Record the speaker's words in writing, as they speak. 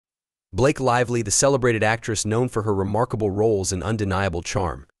Blake Lively, the celebrated actress known for her remarkable roles and undeniable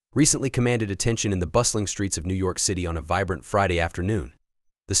charm, recently commanded attention in the bustling streets of New York City on a vibrant Friday afternoon.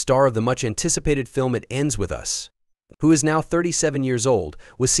 The star of the much-anticipated film It Ends With Us, who is now 37 years old,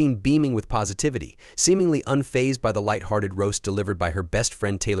 was seen beaming with positivity, seemingly unfazed by the light-hearted roast delivered by her best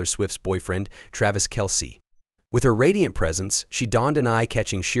friend Taylor Swift's boyfriend, Travis Kelce. With her radiant presence, she donned an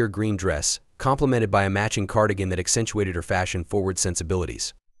eye-catching sheer green dress, complemented by a matching cardigan that accentuated her fashion-forward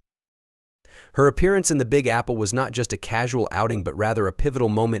sensibilities. Her appearance in the Big Apple was not just a casual outing but rather a pivotal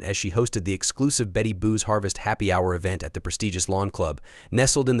moment as she hosted the exclusive Betty Boo's Harvest Happy Hour event at the prestigious Lawn Club,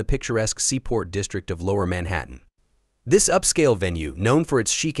 nestled in the picturesque Seaport district of Lower Manhattan. This upscale venue, known for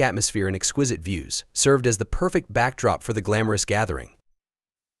its chic atmosphere and exquisite views, served as the perfect backdrop for the glamorous gathering.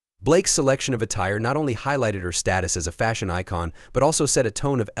 Blake's selection of attire not only highlighted her status as a fashion icon but also set a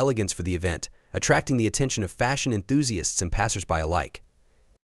tone of elegance for the event, attracting the attention of fashion enthusiasts and passersby alike.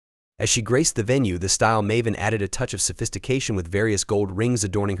 As she graced the venue, the style maven added a touch of sophistication with various gold rings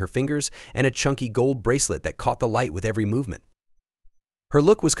adorning her fingers and a chunky gold bracelet that caught the light with every movement. Her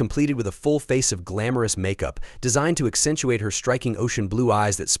look was completed with a full face of glamorous makeup, designed to accentuate her striking ocean blue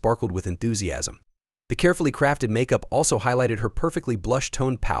eyes that sparkled with enthusiasm. The carefully crafted makeup also highlighted her perfectly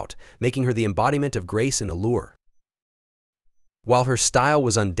blush-toned pout, making her the embodiment of grace and allure. While her style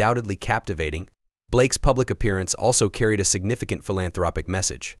was undoubtedly captivating, Blake's public appearance also carried a significant philanthropic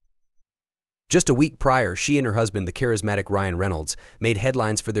message. Just a week prior, she and her husband, the charismatic Ryan Reynolds, made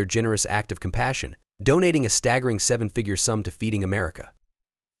headlines for their generous act of compassion, donating a staggering seven-figure sum to Feeding America.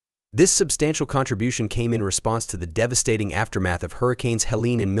 This substantial contribution came in response to the devastating aftermath of Hurricanes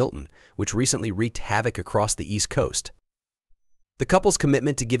Helene and Milton, which recently wreaked havoc across the East Coast. The couple's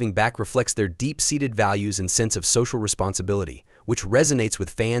commitment to giving back reflects their deep-seated values and sense of social responsibility, which resonates with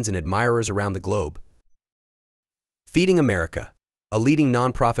fans and admirers around the globe. Feeding America, a leading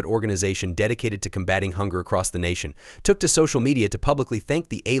nonprofit organization dedicated to combating hunger across the nation, took to social media to publicly thank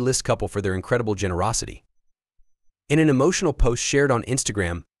the A-list couple for their incredible generosity. In an emotional post shared on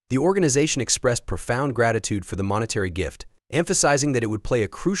Instagram, the organization expressed profound gratitude for the monetary gift, emphasizing that it would play a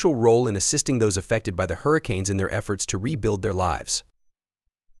crucial role in assisting those affected by the hurricanes in their efforts to rebuild their lives.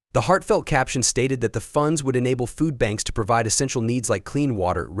 The heartfelt caption stated that the funds would enable food banks to provide essential needs like clean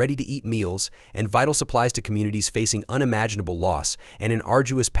water, ready-to-eat meals, and vital supplies to communities facing unimaginable loss and an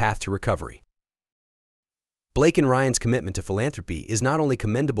arduous path to recovery. Blake and Ryan's commitment to philanthropy is not only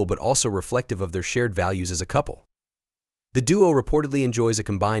commendable but also reflective of their shared values as a couple. The duo reportedly enjoys a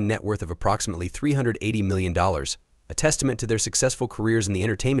combined net worth of approximately $380 million, a testament to their successful careers in the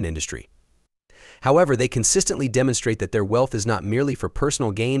entertainment industry. However, they consistently demonstrate that their wealth is not merely for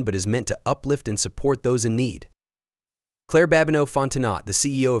personal gain but is meant to uplift and support those in need. Claire Babineau-Fontenot, the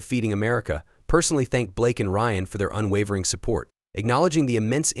CEO of Feeding America, personally thanked Blake and Ryan for their unwavering support, acknowledging the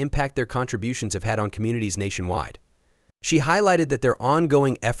immense impact their contributions have had on communities nationwide. She highlighted that their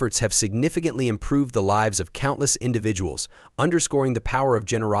ongoing efforts have significantly improved the lives of countless individuals, underscoring the power of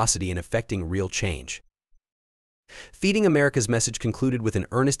generosity in effecting real change. Feeding America's message concluded with an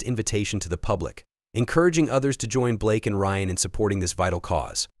earnest invitation to the public, encouraging others to join Blake and Ryan in supporting this vital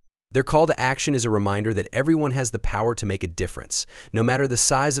cause. Their call to action is a reminder that everyone has the power to make a difference, no matter the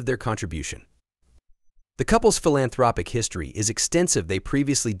size of their contribution. The couple's philanthropic history is extensive. They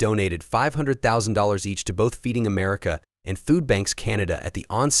previously donated $500,000 each to both Feeding America and Food Banks Canada at the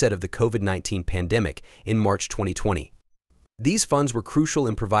onset of the COVID-19 pandemic in March 2020. These funds were crucial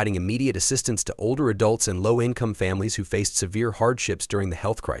in providing immediate assistance to older adults and low-income families who faced severe hardships during the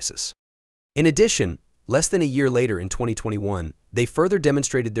health crisis. In addition, less than a year later in 2021, they further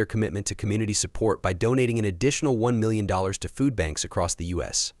demonstrated their commitment to community support by donating an additional $1 million to food banks across the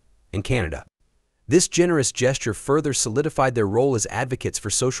U.S. and Canada. This generous gesture further solidified their role as advocates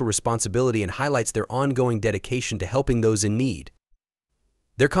for social responsibility and highlights their ongoing dedication to helping those in need.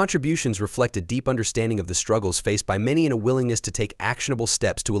 Their contributions reflect a deep understanding of the struggles faced by many and a willingness to take actionable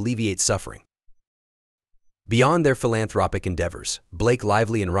steps to alleviate suffering. Beyond their philanthropic endeavors, Blake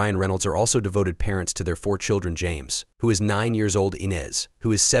Lively and Ryan Reynolds are also devoted parents to their 4 children: James, who is 9 years old, Inez,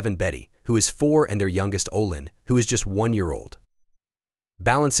 who is 7, Betty, who is 4, and their youngest, Olin, who is just 1 year old.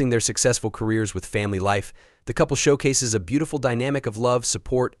 Balancing their successful careers with family life, the couple showcases a beautiful dynamic of love,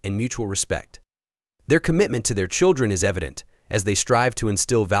 support, and mutual respect. Their commitment to their children is evident, as they strive to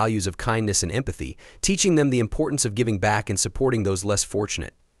instill values of kindness and empathy, teaching them the importance of giving back and supporting those less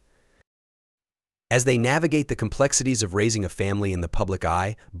fortunate. As they navigate the complexities of raising a family in the public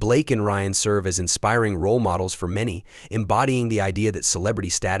eye, Blake and Ryan serve as inspiring role models for many, embodying the idea that celebrity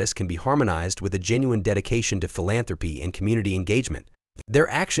status can be harmonized with a genuine dedication to philanthropy and community engagement. Their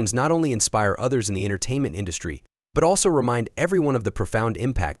actions not only inspire others in the entertainment industry, but also remind everyone of the profound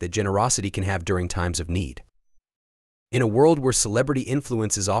impact that generosity can have during times of need. In a world where celebrity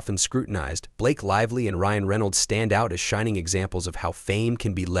influence is often scrutinized, Blake Lively and Ryan Reynolds stand out as shining examples of how fame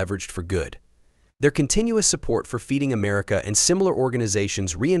can be leveraged for good. Their continuous support for Feeding America and similar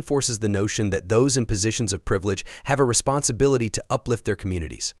organizations reinforces the notion that those in positions of privilege have a responsibility to uplift their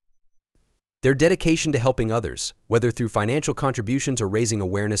communities. Their dedication to helping others, whether through financial contributions or raising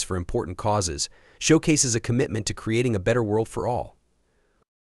awareness for important causes, showcases a commitment to creating a better world for all.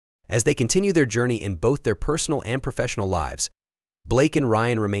 As they continue their journey in both their personal and professional lives, Blake and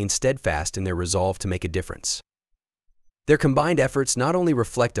Ryan remain steadfast in their resolve to make a difference. Their combined efforts not only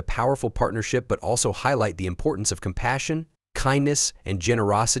reflect a powerful partnership but also highlight the importance of compassion, kindness, and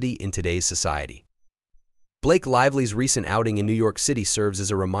generosity in today's society. Blake Lively's recent outing in New York City serves as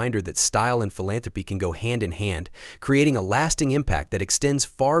a reminder that style and philanthropy can go hand in hand, creating a lasting impact that extends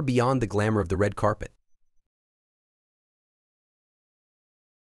far beyond the glamour of the red carpet.